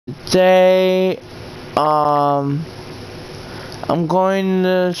today, I'm going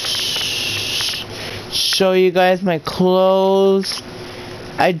to show you guys my clothes.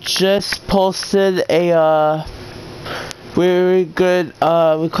 I just posted a very good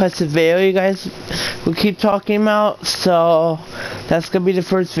requested video you guys will keep talking about, so that's gonna be the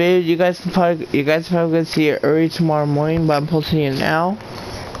first video. You guys are probably gonna see it early tomorrow morning, but I'm posting it now,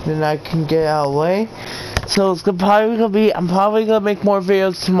 then I can get out of the way. So it's I'm probably gonna make more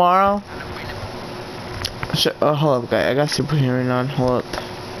videos tomorrow. Hold up, guys, I got super hearing on. Hold up.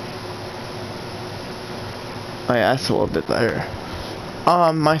 Oh yeah, that's a little bit better.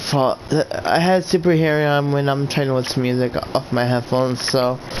 My fault. I had super hearing on when I'm trying to listen to music off my headphones,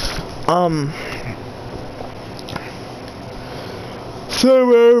 so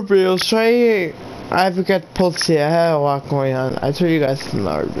videos. Sorry, I forgot to post it. I had a lot going on. I told you guys in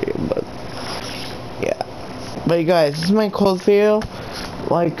another video, but yeah. But you guys, this is my clothes video.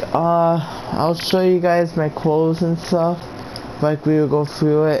 Like, I'll show you guys my clothes and stuff. Like, we will go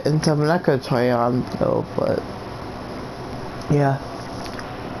through it and stuff. I'm not gonna try it on though, but yeah.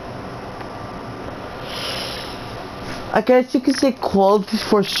 I guess you could say clothes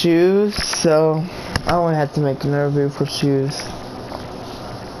before shoes, so I don't have to make another video for shoes.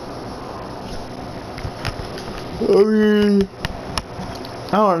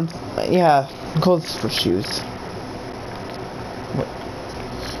 Yeah, clothes for shoes.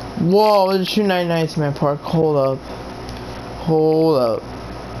 Whoa, there's 299s in my park. Hold up. Hold up.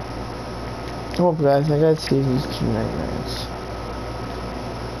 Oh, guys, I gotta see these 299s.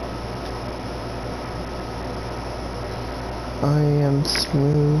 I am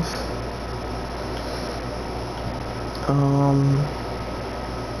smooth.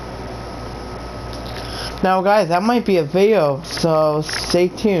 Now guys, that might be a video, so stay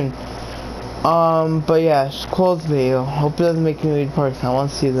tuned. But yeah, clothes video. Hope it doesn't make me read parts. I want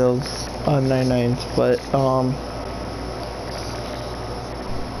to see those 99s, but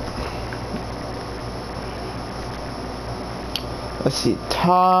let's see.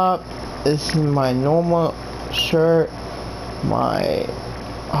 Top. This is my normal shirt. My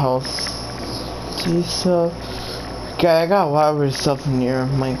house stuff. Guys, I got a lot of stuff in here.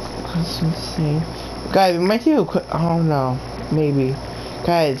 My Christmas thing. Guys, we might do a quick. I don't know. Maybe.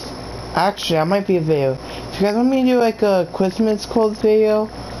 Guys, actually, I might be a video. If you guys want me to do like a Christmas clothes video,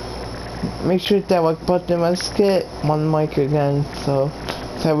 make sure to hit that like button. Let's get one mic again. So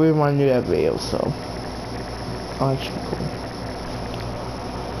I really want to do that video. So, actually, cool.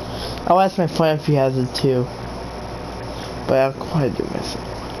 I'll ask my friend if he has it too. But I'll probably do myself.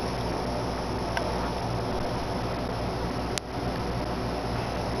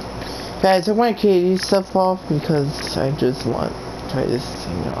 Guys, I want to take these stuff off because I just want to try this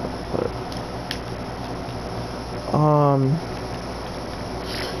thing out. But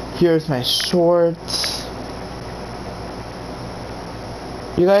here's my shorts.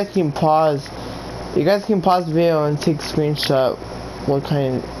 You guys can pause. You guys can pause the video and take a screenshot. What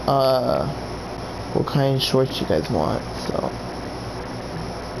kind of shorts you guys want, so.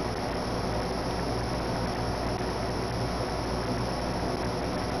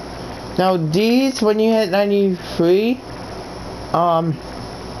 Now these, when you hit 93,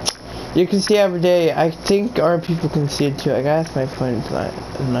 you can see every day. I think our people can see it too. I gotta ask my friends at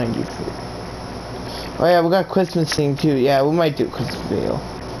 93. Oh yeah, we got Christmas thing too. Yeah, we might do a Christmas video.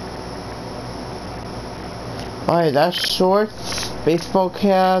 Alright, that's shorts. Baseball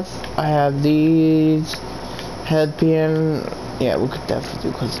caps. I have these. Headband. Yeah, we could definitely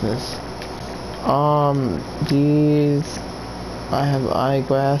do Christmas. These. I have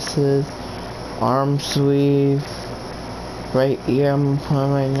eyeglasses. Arm sleeve. Right ear I'm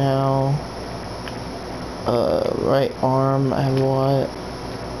putting right now. Right arm. I have what?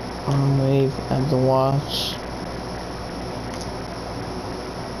 Arm wave. I have the watch.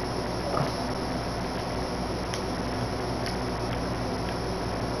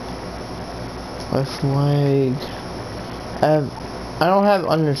 Left leg. I don't have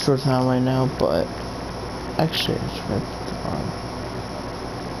undershorts on right now, but actually I should put on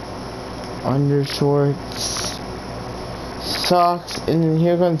undershorts, socks, and then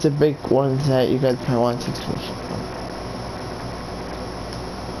here comes the big ones that you guys might want to take.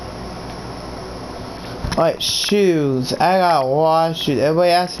 Alright, shoes. I got a lot of shoes.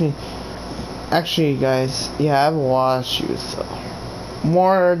 Everybody asks me. Actually, guys, yeah, I have a lot of shoes, so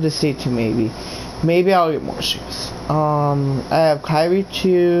more to say to maybe. Maybe I'll get more shoes. I have Kyrie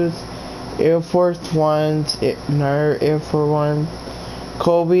shoes, Air Force Ones, another Air Force One,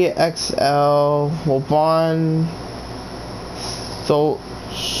 Kobe XL, LeBron,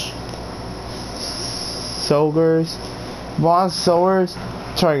 Soldiers,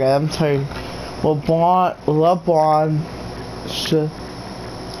 sorry guys, I'm sorry. LeBron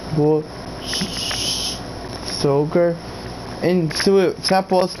Soger. And so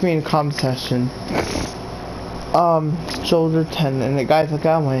tap all screen comment section. Shoulder 10, and the guys look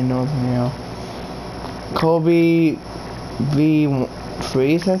out my nose now. Kobe V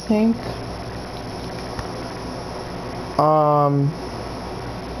Freeze, I think.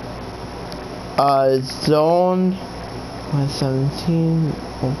 Zone 117.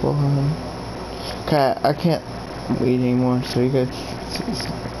 Oklahoma. Okay, I can't read anymore, so you guys see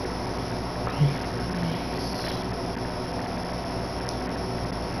something.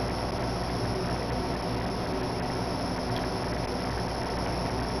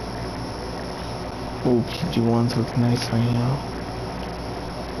 Oh, PG1s look nice right now.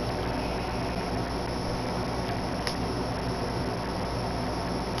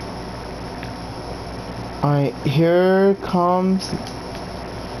 Alright, here comes.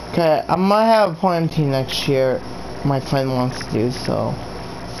 Okay, I might have a plan team next year. My friend wants to do so.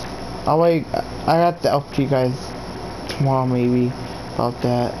 I have to update you guys tomorrow maybe about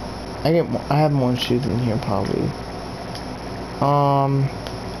that. I have more shoes in here probably.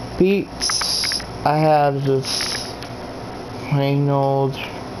 Beats. I have this plain old.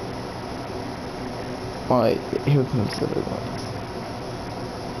 Alright, here comes the other one.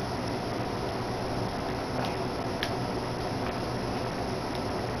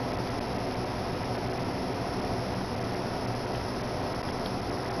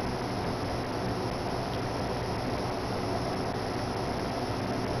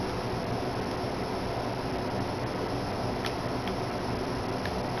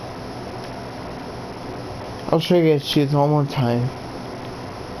 I'll show you guys shoes one more time.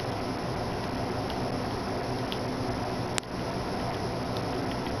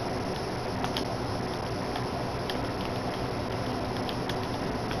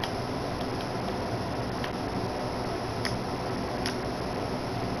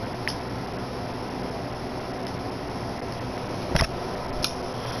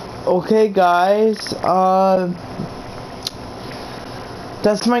 Okay guys,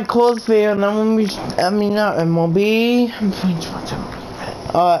 that's my close video, and I'm gonna be, not MLB,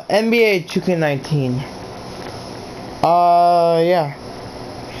 NBA 2K19. Yeah.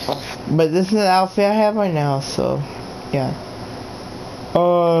 But this is the outfit I have right now, so, yeah.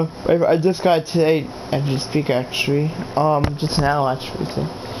 I just got it today, as you speak, actually. Just now, actually, so.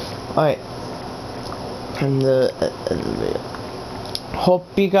 Alright. And the video. Hope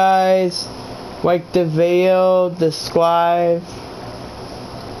you guys like the video,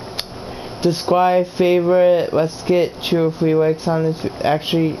 subscribe, favorite. Let's get 2 or 3 likes on this.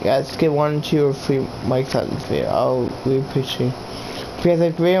 Actually, let's get 1, 2, or 3 likes on this video. I'll really appreciate it. If you guys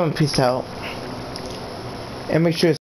like the video, and peace out. And make sure to